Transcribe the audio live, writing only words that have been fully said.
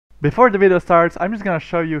Before the video starts, I'm just gonna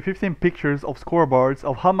show you 15 pictures of scoreboards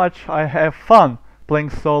of how much I have fun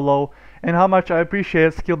playing solo and how much I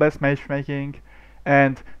appreciate skill-based matchmaking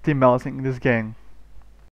and team balancing in this game.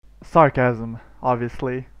 Sarcasm,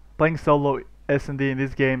 obviously. Playing solo SnD in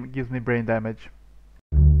this game gives me brain damage.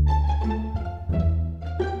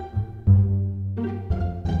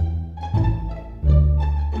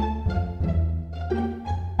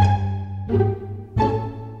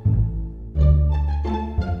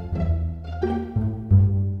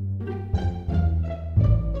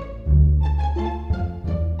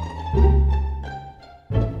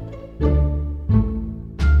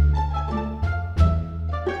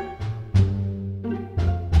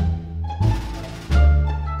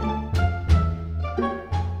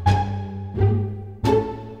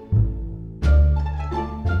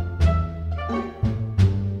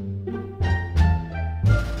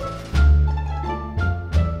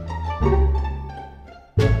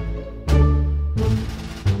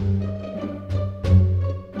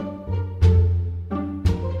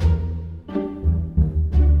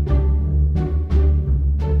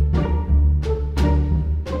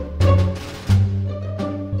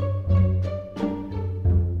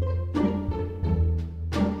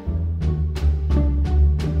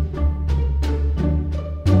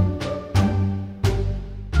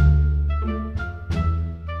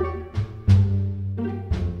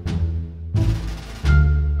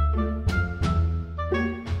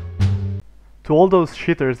 To all those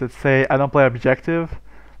cheaters that say I don't play objective,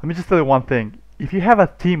 let me just tell you one thing. If you have a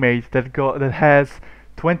teammate that has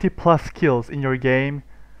 20 plus kills in your game,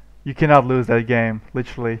 you cannot lose that game.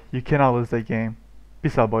 Literally, you cannot lose that game.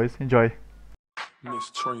 Peace out, boys. Enjoy. Miss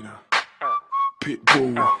Trina,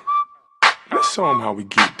 Pitbull, let's show 'em how we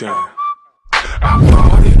get down. I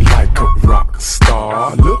party like a rock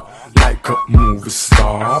star, look like a movie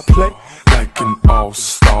star, play like an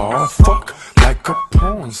all-star, fuck like a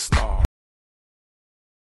porn star.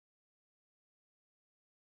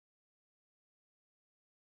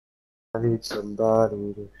 I need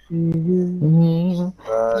somebody to feel,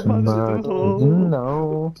 somebody to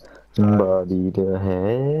know, somebody to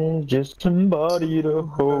have, just somebody to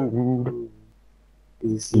hold.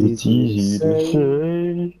 It's easy to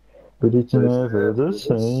say, but it's never the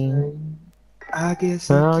same. I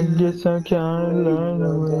guess I can't learn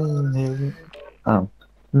the way.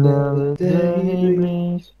 Now the day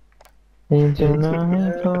bleeds into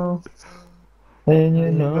nightfall. And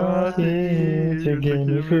you're not here to get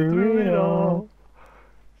me through it all.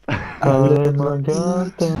 I let my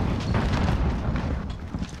guard down.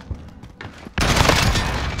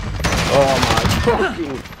 Oh my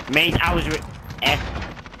fucking mate, I was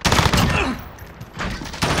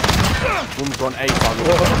Woman's gone 8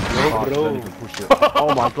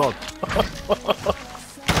 Oh my god.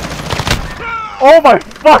 Oh my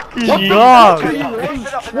fucking god!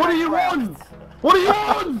 What do you want? What are you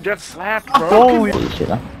on? Get slapped, bro. Holy shit,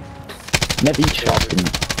 huh? Maybe shop and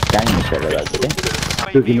gang the shit like that, did they?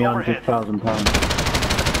 Give me £100,000.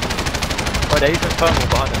 Oh, there is a thermal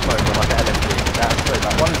behind the smoke with like an LMG. That's straight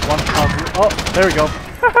back. one pound. Oh, there we go.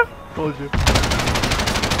 Told you.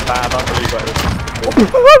 Bam, unbelievable.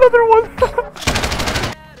 Another one.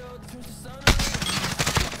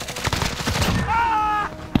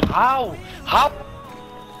 How? How?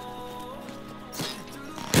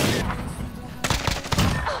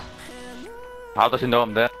 How does he know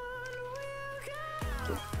I'm there?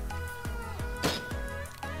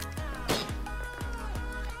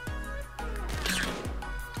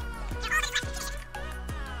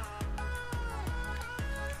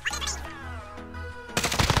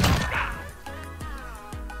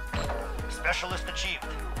 Specialist achieved.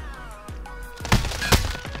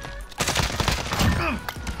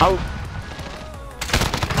 Oh.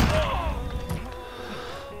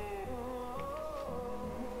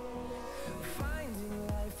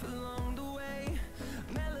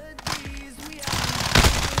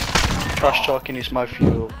 Trash talking is my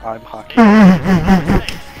fuel. I'm hacking.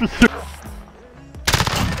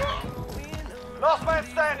 Last man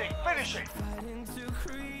standing. Finish it.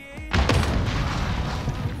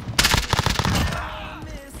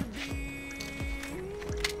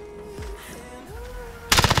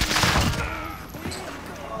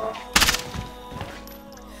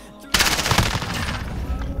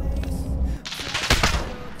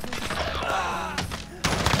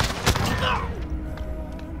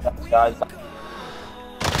 Guys,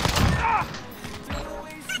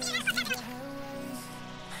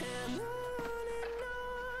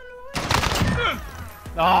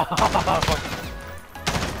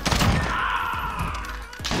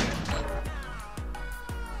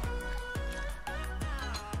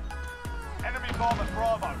 Enemy bomb at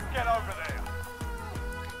Bravo. Get over there.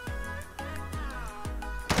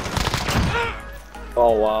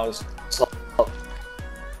 Oh wow. It's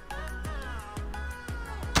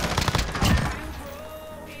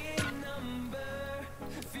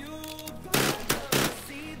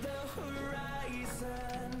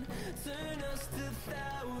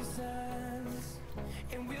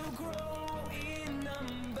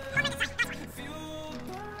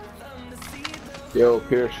Yo,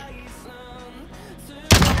 Pierce.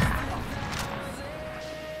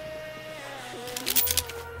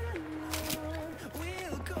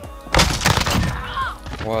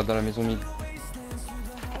 Ouais, dans la maison mid.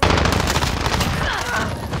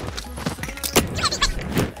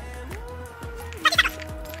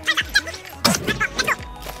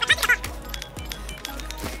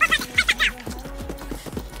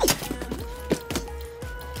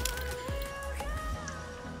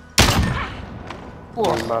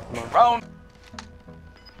 Round.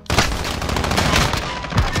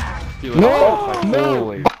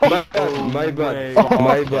 No! My bad.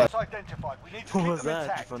 My bad. It's identified. We need to What keep was them that?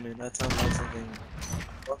 intact. Funny, that sounds like something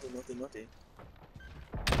naughty.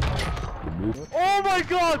 Oh my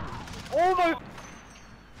god! Oh my...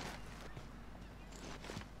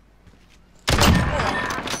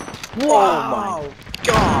 Oh my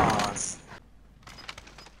gosh!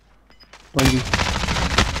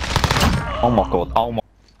 Oh my god, oh my.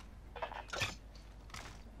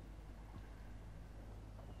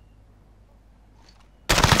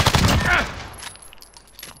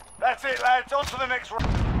 That's it, lads. On to the next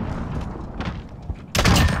round.